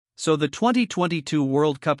So the 2022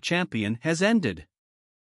 World Cup champion has ended.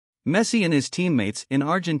 Messi and his teammates in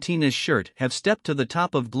Argentina's shirt have stepped to the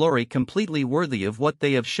top of glory, completely worthy of what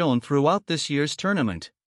they have shown throughout this year's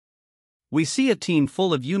tournament. We see a team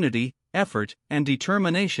full of unity, effort, and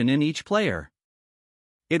determination in each player.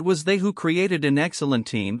 It was they who created an excellent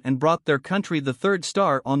team and brought their country the third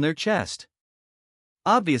star on their chest.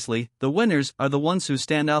 Obviously, the winners are the ones who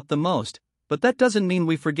stand out the most, but that doesn't mean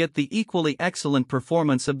we forget the equally excellent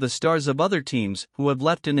performance of the stars of other teams who have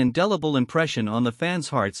left an indelible impression on the fans'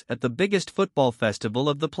 hearts at the biggest football festival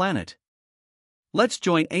of the planet. Let's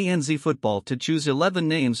join ANZ Football to choose 11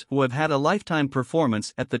 names who have had a lifetime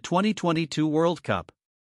performance at the 2022 World Cup.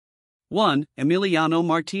 1. Emiliano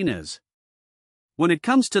Martinez. When it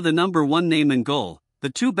comes to the number one name in goal, the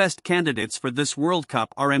two best candidates for this World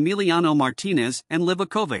Cup are Emiliano Martinez and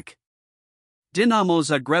Livakovic. Dinamo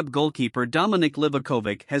Zagreb goalkeeper Dominik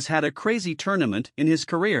Livakovic has had a crazy tournament in his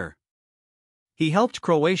career. He helped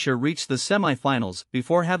Croatia reach the semi-finals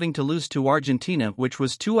before having to lose to Argentina, which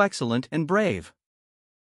was too excellent and brave.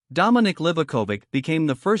 Dominik Livakovic became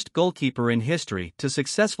the first goalkeeper in history to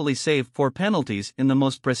successfully save 4 penalties in the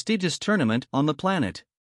most prestigious tournament on the planet.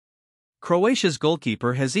 Croatia's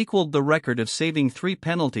goalkeeper has equaled the record of saving 3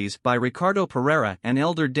 penalties by Ricardo Pereira and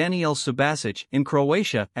elder Daniel Subasic in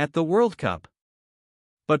Croatia at the World Cup.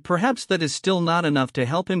 But perhaps that is still not enough to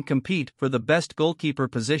help him compete for the best goalkeeper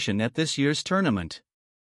position at this year's tournament.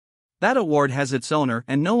 That award has its owner,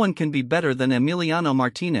 and no one can be better than Emiliano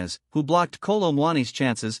Martinez, who blocked Kolo Muani's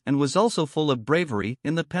chances and was also full of bravery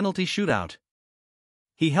in the penalty shootout.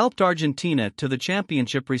 He helped Argentina to the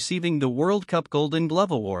championship, receiving the World Cup Golden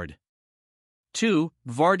Glove Award. 2.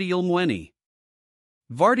 Vardiel Mwene.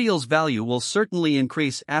 Vardiel's value will certainly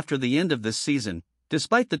increase after the end of this season,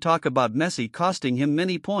 despite the talk about Messi costing him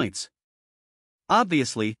many points.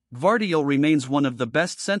 Obviously, Vardiel remains one of the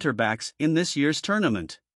best centre-backs in this year's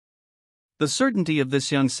tournament. The certainty of this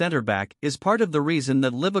young centre-back is part of the reason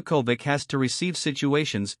that Livakovic has to receive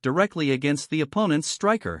situations directly against the opponent's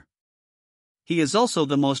striker. He is also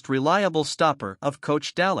the most reliable stopper of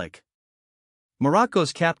Coach Dalek.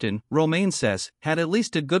 Morocco's captain, Romain Sess, had at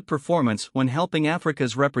least a good performance when helping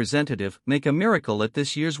Africa's representative make a miracle at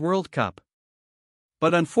this year's World Cup.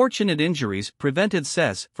 But unfortunate injuries prevented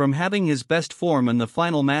Sess from having his best form in the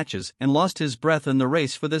final matches and lost his breath in the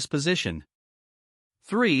race for this position.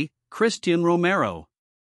 3. Christian Romero.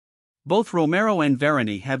 Both Romero and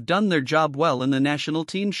Varane have done their job well in the national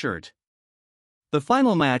team shirt. The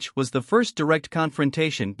final match was the first direct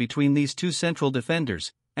confrontation between these two central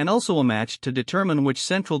defenders, and also a match to determine which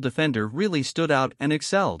central defender really stood out and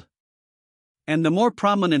excelled. And the more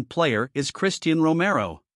prominent player is Christian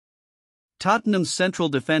Romero. Tottenham's central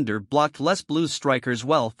defender blocked Les Blues strikers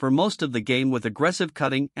well for most of the game with aggressive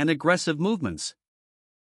cutting and aggressive movements.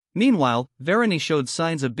 Meanwhile, Varane showed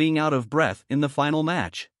signs of being out of breath in the final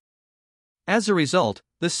match. As a result,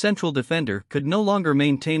 this central defender could no longer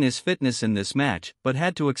maintain his fitness in this match but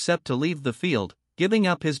had to accept to leave the field, giving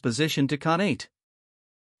up his position to Konate.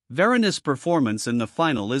 Varane's performance in the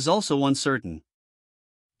final is also uncertain.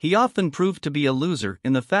 He often proved to be a loser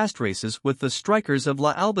in the fast races with the strikers of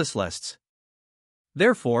La Albicelestes.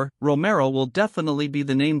 Therefore, Romero will definitely be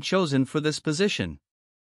the name chosen for this position.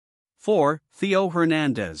 4. Theo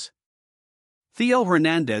Hernandez. Theo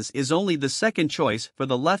Hernandez is only the second choice for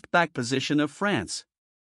the left-back position of France.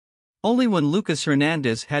 Only when Lucas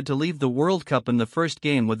Hernandez had to leave the World Cup in the first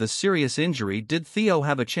game with a serious injury did Theo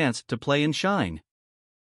have a chance to play and shine.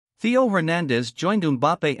 Theo Hernandez joined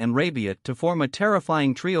Mbappe and Rabiot to form a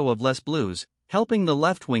terrifying trio of Les Blues, helping the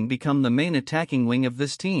left wing become the main attacking wing of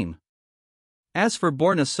this team. As for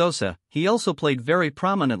Borna Sosa, he also played very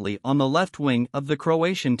prominently on the left wing of the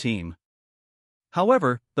Croatian team.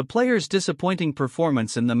 However, the player's disappointing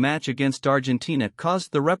performance in the match against Argentina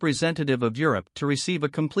caused the representative of Europe to receive a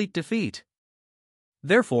complete defeat.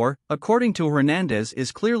 Therefore, according to Hernandez,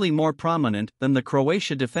 is clearly more prominent than the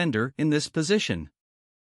Croatia defender in this position.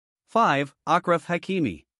 5. Achraf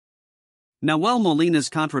Hakimi. Nahuel Molina's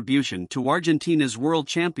contribution to Argentina's World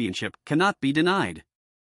Championship cannot be denied.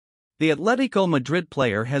 The Atletico Madrid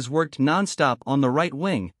player has worked non-stop on the right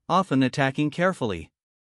wing, often attacking carefully.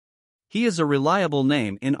 He is a reliable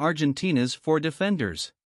name in Argentina's 4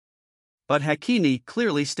 defenders. But Hakimi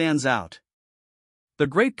clearly stands out. The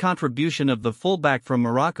great contribution of the fullback from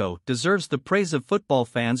Morocco deserves the praise of football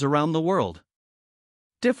fans around the world.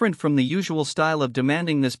 Different from the usual style of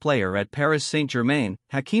demanding this player at Paris Saint-Germain,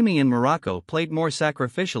 Hakimi in Morocco played more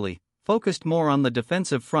sacrificially, focused more on the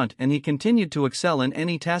defensive front, and he continued to excel in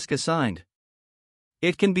any task assigned.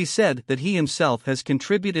 It can be said that he himself has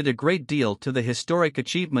contributed a great deal to the historic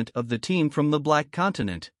achievement of the team from the Black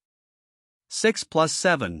Continent. 6 plus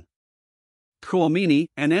 7. Tchouaméni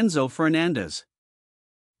and Enzo Fernandez.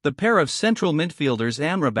 The pair of central midfielders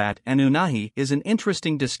Amrabat and Ounahi is an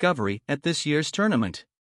interesting discovery at this year's tournament.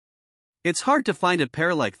 It's hard to find a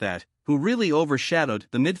pair like that, who really overshadowed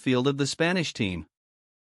the midfield of the Spanish team.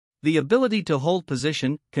 The ability to hold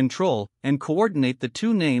position, control, and coordinate the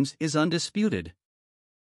two names is undisputed.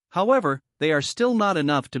 However, they are still not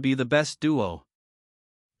enough to be the best duo.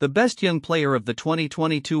 The best young player of the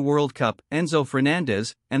 2022 World Cup, Enzo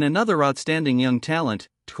Fernandez, and another outstanding young talent,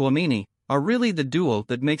 Tchouaméni, are really the duo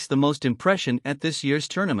that makes the most impression at this year's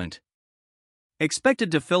tournament.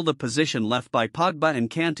 Expected to fill the position left by Pogba and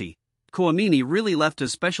Kanté, Tchouaméni really left a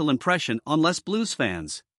special impression on Les Blues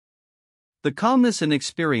fans. The calmness and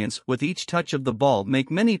experience with each touch of the ball make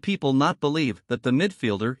many people not believe that the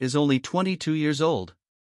midfielder is only 22 years old.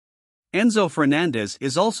 Enzo Fernandez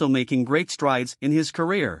is also making great strides in his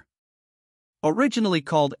career. Originally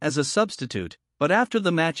called as a substitute, but after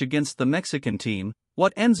the match against the Mexican team,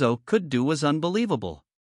 what Enzo could do was unbelievable.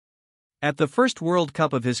 At the first World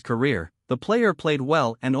Cup of his career, the player played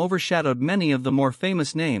well and overshadowed many of the more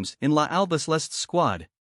famous names in La Albiceleste squad.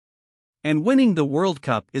 And winning the World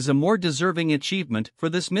Cup is a more deserving achievement for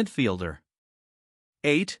this midfielder.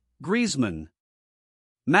 8. Griezmann.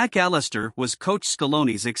 Mac Allister was Coach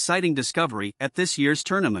Scaloni's exciting discovery at this year's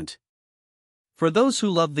tournament. For those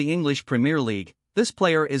who love the English Premier League, this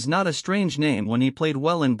player is not a strange name when he played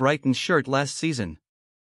well in Brighton's shirt last season.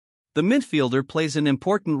 The midfielder plays an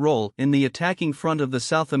important role in the attacking front of the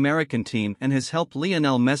South American team and has helped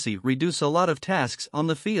Lionel Messi reduce a lot of tasks on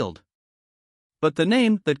the field. But the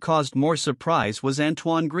name that caused more surprise was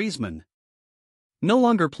Antoine Griezmann. No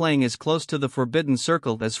longer playing as close to the forbidden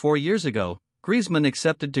circle as 4 years ago, Griezmann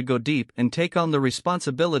accepted to go deep and take on the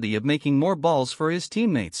responsibility of making more balls for his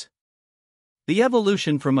teammates. The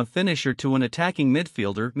evolution from a finisher to an attacking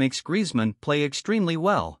midfielder makes Griezmann play extremely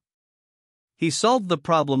well. He solved the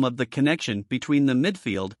problem of the connection between the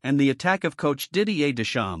midfield and the attack of coach Didier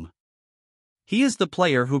Deschamps. He is the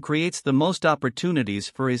player who creates the most opportunities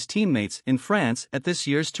for his teammates in France at this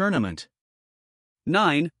year's tournament.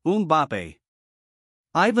 9. Mbappé.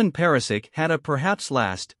 Ivan Perisic had a perhaps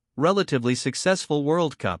last, relatively successful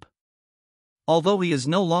World Cup. Although he is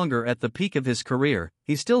no longer at the peak of his career,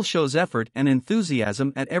 he still shows effort and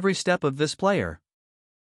enthusiasm at every step of this player.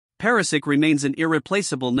 Perisic remains an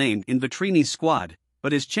irreplaceable name in Vitrini's squad,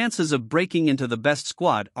 but his chances of breaking into the best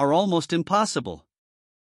squad are almost impossible.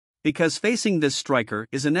 Because facing this striker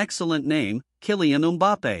is an excellent name, Kylian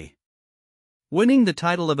Mbappé. Winning the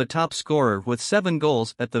title of a top scorer with 7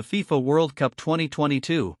 goals at the FIFA World Cup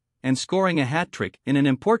 2022, and scoring a hat-trick in an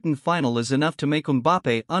important final is enough to make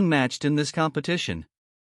Mbappé unmatched in this competition.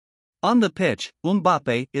 On the pitch,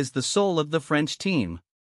 Mbappé is the soul of the French team.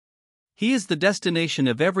 He is the destination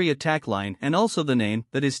of every attack line and also the name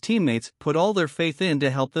that his teammates put all their faith in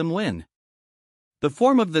to help them win. The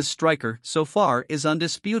form of this striker so far is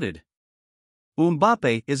undisputed.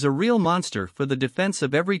 Mbappé is a real monster for the defense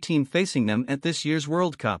of every team facing them at this year's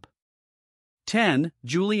World Cup. 10.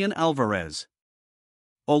 Julian Alvarez.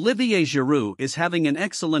 Olivier Giroud is having an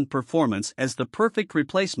excellent performance as the perfect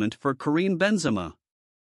replacement for Karim Benzema.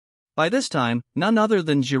 By this time, none other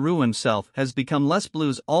than Giroud himself has become Les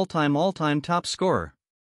Blues' all-time top scorer.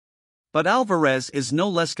 But Alvarez is no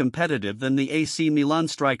less competitive than the AC Milan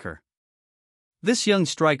striker. This young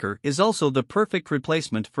striker is also the perfect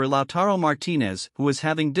replacement for Lautaro Martinez, who is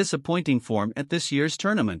having disappointing form at this year's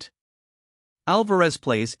tournament. Alvarez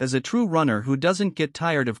plays as a true runner who doesn't get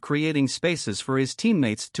tired of creating spaces for his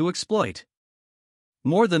teammates to exploit.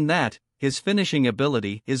 More than that, his finishing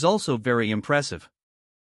ability is also very impressive.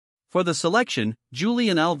 For the selection,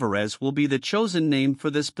 Julian Alvarez will be the chosen name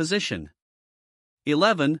for this position.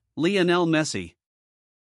 11. Lionel Messi.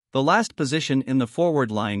 The last position in the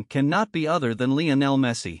forward line cannot be other than Lionel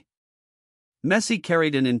Messi. Messi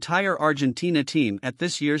carried an entire Argentina team at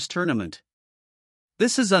this year's tournament.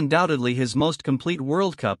 This is undoubtedly his most complete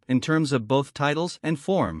World Cup in terms of both titles and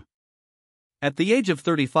form. At the age of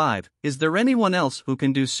 35, is there anyone else who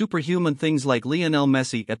can do superhuman things like Lionel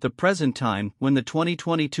Messi at the present time when the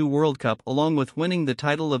 2022 World Cup along with winning the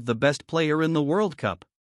title of the best player in the World Cup?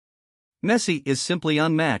 Messi is simply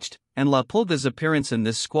unmatched, and La Pulga's appearance in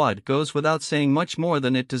this squad goes without saying much more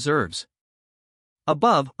than it deserves.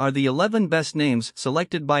 Above are the 11 best names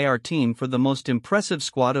selected by our team for the most impressive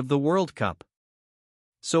squad of the World Cup.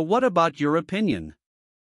 So what about your opinion?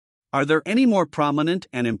 Are there any more prominent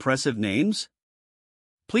and impressive names?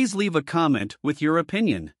 Please leave a comment with your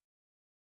opinion.